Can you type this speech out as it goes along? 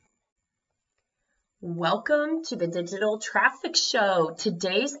Welcome to the Digital Traffic Show.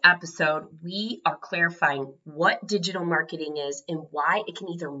 Today's episode, we are clarifying what digital marketing is and why it can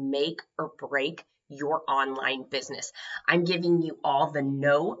either make or break your online business. I'm giving you all the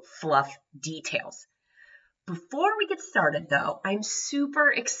no fluff details. Before we get started though, I'm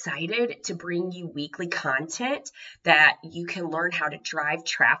super excited to bring you weekly content that you can learn how to drive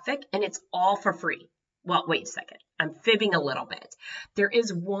traffic, and it's all for free. Well, wait a second. I'm fibbing a little bit. There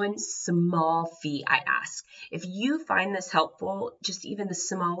is one small fee I ask. If you find this helpful, just even the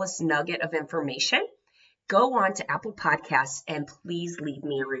smallest nugget of information, go on to Apple Podcasts and please leave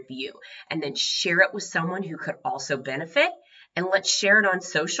me a review and then share it with someone who could also benefit. And let's share it on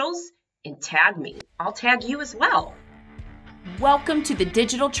socials and tag me. I'll tag you as well. Welcome to the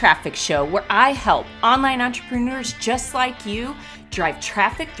Digital Traffic Show, where I help online entrepreneurs just like you drive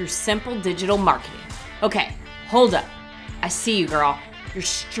traffic through simple digital marketing. Okay, hold up. I see you, girl. You're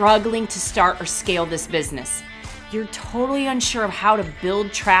struggling to start or scale this business. You're totally unsure of how to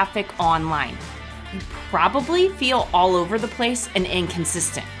build traffic online. You probably feel all over the place and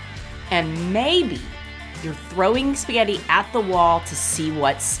inconsistent. And maybe you're throwing spaghetti at the wall to see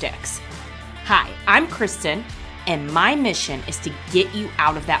what sticks. Hi, I'm Kristen, and my mission is to get you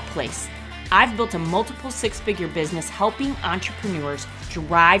out of that place. I've built a multiple six-figure business helping entrepreneurs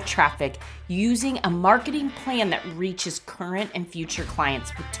drive traffic using a marketing plan that reaches current and future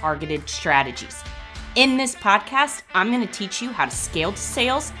clients with targeted strategies. In this podcast, I'm going to teach you how to scale to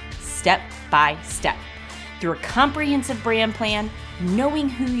sales step by step through a comprehensive brand plan, knowing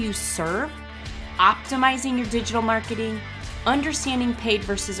who you serve, optimizing your digital marketing, understanding paid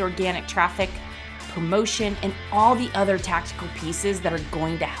versus organic traffic, promotion, and all the other tactical pieces that are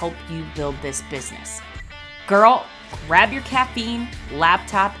going to help you build this business. Girl, grab your caffeine,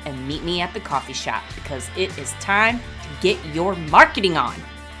 laptop, and meet me at the coffee shop because it is time to get your marketing on.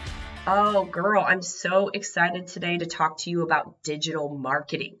 Oh, girl, I'm so excited today to talk to you about digital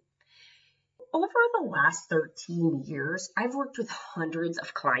marketing. Over the last 13 years, I've worked with hundreds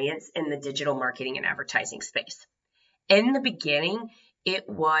of clients in the digital marketing and advertising space. In the beginning, it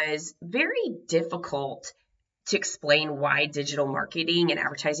was very difficult to explain why digital marketing and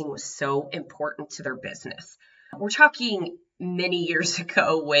advertising was so important to their business. We're talking many years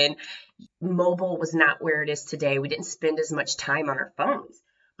ago when mobile was not where it is today. We didn't spend as much time on our phones.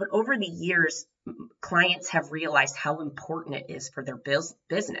 But over the years, clients have realized how important it is for their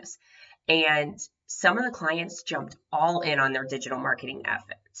business. And some of the clients jumped all in on their digital marketing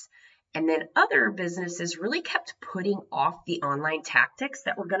efforts. And then other businesses really kept putting off the online tactics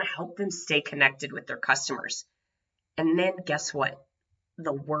that were going to help them stay connected with their customers. And then guess what?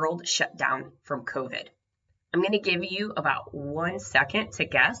 The world shut down from COVID. I'm going to give you about 1 second to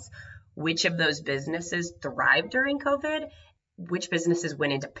guess which of those businesses thrived during COVID, which businesses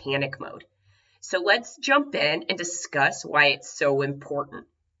went into panic mode. So let's jump in and discuss why it's so important.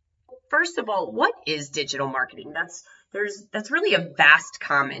 First of all, what is digital marketing? That's really a vast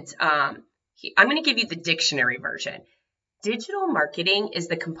comment. I'm going to give you the dictionary version. Digital marketing is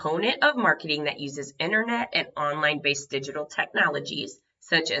the component of marketing that uses internet and online-based digital technologies,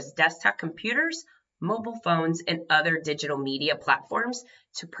 such as desktop computers, mobile phones, and other digital media platforms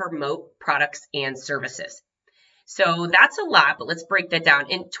to promote products and services. So that's a lot, but let's break that down.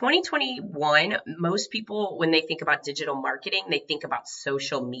 In 2021, most people, when they think about digital marketing, they think about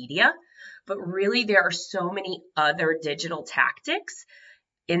social media, but really there are so many other digital tactics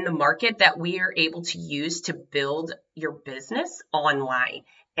in the market that we are able to use to build your business online.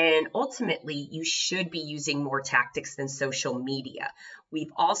 And ultimately, you should be using more tactics than social media.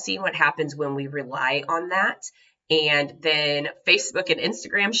 We've all seen what happens when we rely on that. And then Facebook and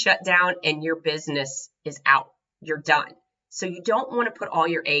Instagram shut down and your business is out. You're done. So you don't want to put all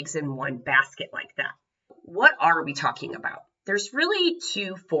your eggs in one basket like that. What are we talking about? There's really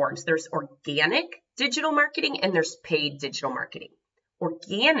two forms. There's organic digital marketing and there's paid digital marketing.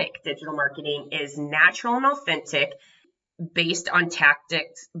 Organic digital marketing is natural and authentic, based on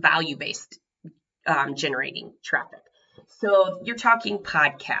tactics, value-based generating traffic. So you're talking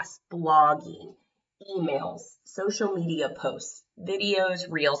podcasts, blogging, emails, social media posts, videos,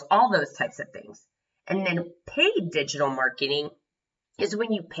 reels, all those types of things. And then paid digital marketing is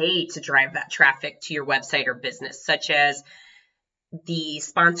when you pay to drive that traffic to your website or business, such as the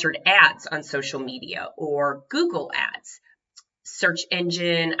sponsored ads on social media or Google ads. Search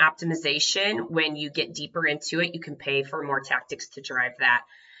engine optimization, when you get deeper into it, you can pay for more tactics to drive that.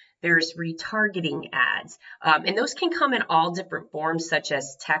 There's retargeting ads, and those can come in all different forms, such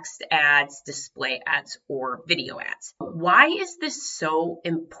as text ads, display ads, or video ads. Why is this so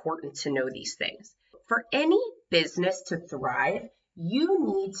important to know these things? For any business to thrive, You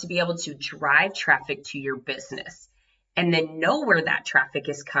need to be able to drive traffic to your business and then know where that traffic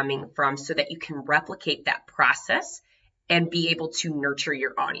is coming from so that you can replicate that process and be able to nurture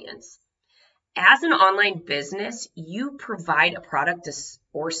your audience. As an online business, you provide a product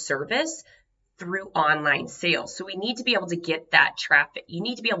or service through online sales. So we need to be able to get that traffic. You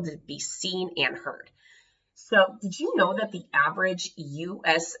need to be able to be seen and heard. So did you know that the average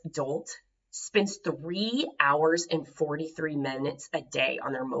US adult spends 3 hours and 43 minutes a day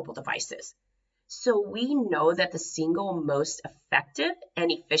on their mobile devices? So we know that the single most effective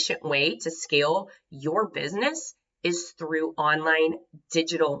and efficient way to scale your business is through online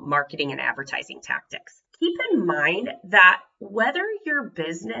digital marketing and advertising tactics. Keep in mind that whether your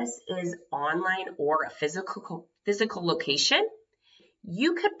business is online or a physical location,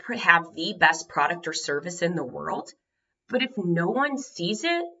 you could have the best product or service in the world, but if no one sees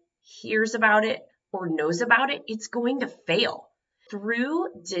it, hears about it, or knows about it, it's going to fail. Through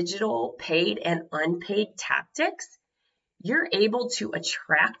digital paid and unpaid tactics, you're able to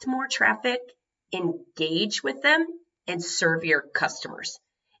attract more traffic, engage with them, and serve your customers.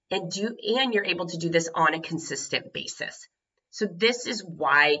 And you're able to do this on a consistent basis. So this is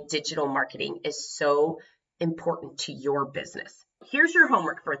why digital marketing is so important to your business. Here's your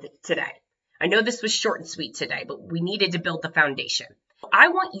homework for today. I know this was short and sweet today, but we needed to build the foundation. I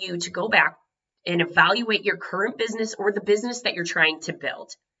want you to go back and evaluate your current business or the business that you're trying to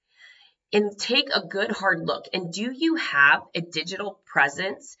build. And take a good hard look. And do you have a digital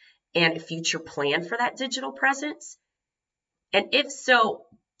presence and a future plan for that digital presence? And if so,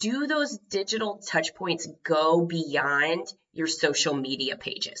 do those digital touch points go beyond your social media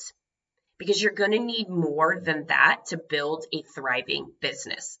pages? Because you're going to need more than that to build a thriving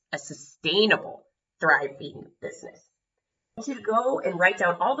business, a sustainable, thriving business. To go and write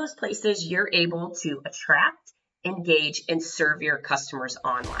down all those places you're able to attract, engage, and serve your customers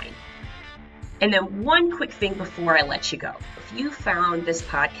online. And then one quick thing before I let you go. If you found this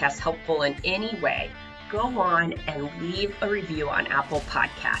podcast helpful in any way, go on and leave a review on Apple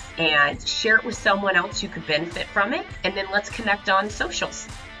Podcasts and share it with someone else who could benefit from it. And then let's connect on socials.